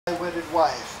My wedded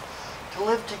wife, to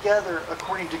live together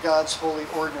according to God's holy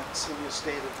ordinance in the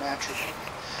estate of matrimony.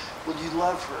 Will you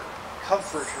love her,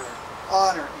 comfort her,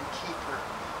 honor and keep her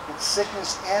in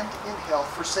sickness and in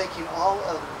health, forsaking all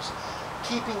others,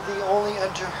 keeping thee only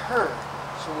unto her,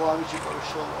 so long as you both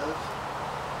shall live?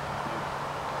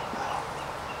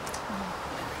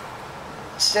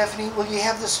 Stephanie, will you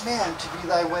have this man to be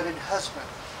thy wedded husband,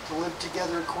 to live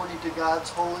together according to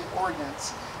God's holy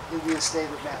ordinance in the estate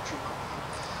of matrimony?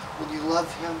 Will you love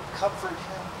him, comfort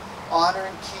him, honor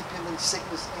and keep him in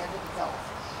sickness and in health,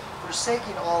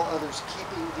 forsaking all others,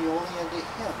 keeping thee only unto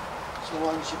him, so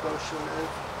long as you both shall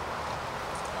live?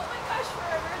 Oh my gosh,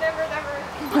 forever and ever and ever.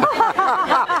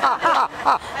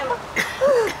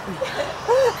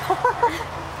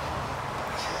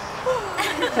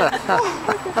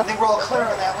 I think we're all clear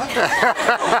on that one.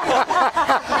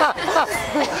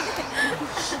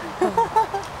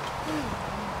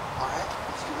 All right,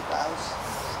 let's do the vows.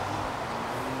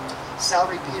 Sal,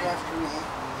 repeat after me.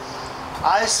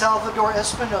 I, Salvador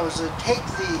Espinoza, take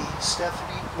thee,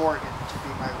 Stephanie Morgan, to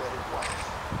be my wedded wife.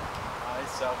 I,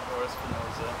 Salvador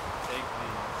Espinoza, take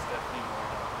thee, Stephanie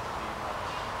Morgan, to be my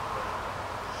wedded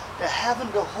wife. To have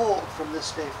and to hold from this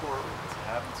day forward. To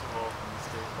have and to hold from this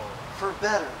day forward. For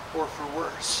better or for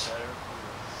worse. Better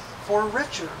or for worse. For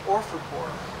richer or for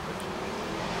poorer.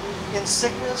 In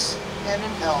sickness and in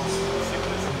health. Sickness and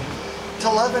in health. To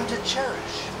love and to cherish. Love and to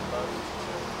cherish.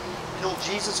 Till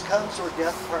Jesus comes or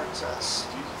death parts us.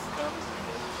 Jesus comes and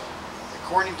death parts us.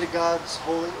 According to God's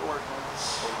holy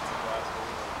ordinance. According to God's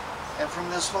holy ordinance. And from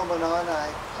this moment on, I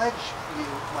pledge you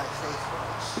my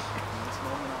faithfulness. From this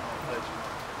moment on, I pledge you my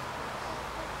faithfulness.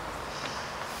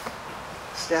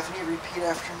 Stephanie, repeat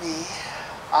after me.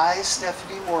 I,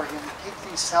 Stephanie Morgan, take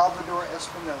thee, Salvador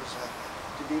Espinoza,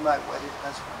 to be my wedded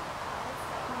husband.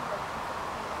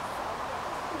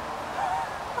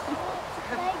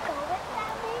 Can I go with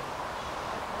that,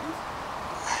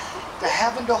 To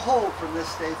have and to hold from this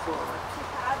day forward. To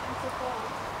have and to hold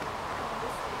from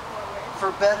this day forward.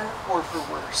 For better or for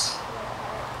worse.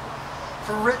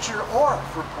 For richer or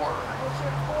for poorer.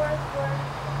 Richer or for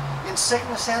In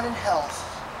sickness and in health.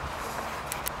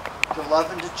 To love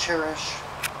and to cherish.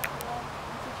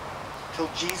 Till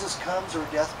Jesus comes or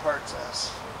death parts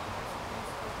us.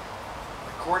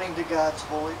 According to God's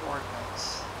holy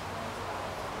ordinance.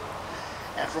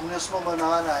 And from this moment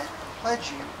on, I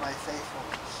pledge you my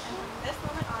faithfulness. And from this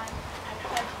moment on, I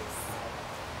pledge you.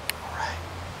 All right.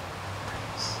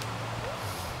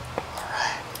 All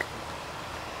right.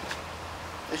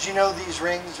 As you know, these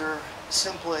rings are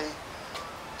simply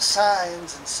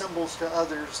signs and symbols to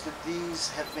others that these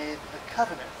have made a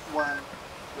covenant one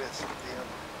with the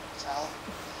other. Sal?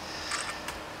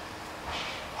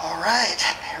 All right,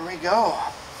 here we go.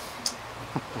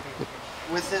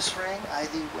 With this ring, I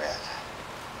thee wed.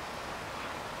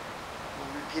 Will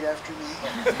you repeat after me?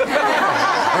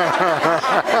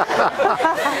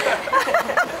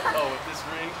 Oh, with this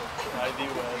ring, I thee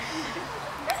wed.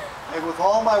 And with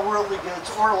all my worldly goods,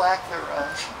 or lack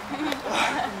thereof.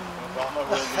 With all my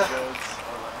worldly goods,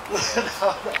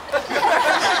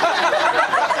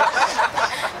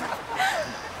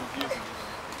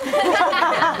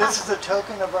 This is a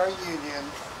token of our union.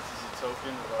 This is a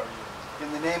token of our union.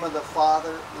 In the name of the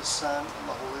Father, the Son, and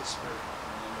the Holy Spirit. In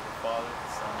the name of the Father,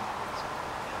 the Son, and the Holy Spirit.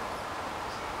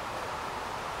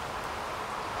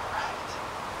 All right.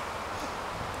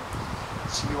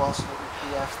 So you also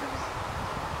repeat after me.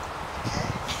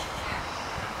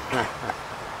 Okay?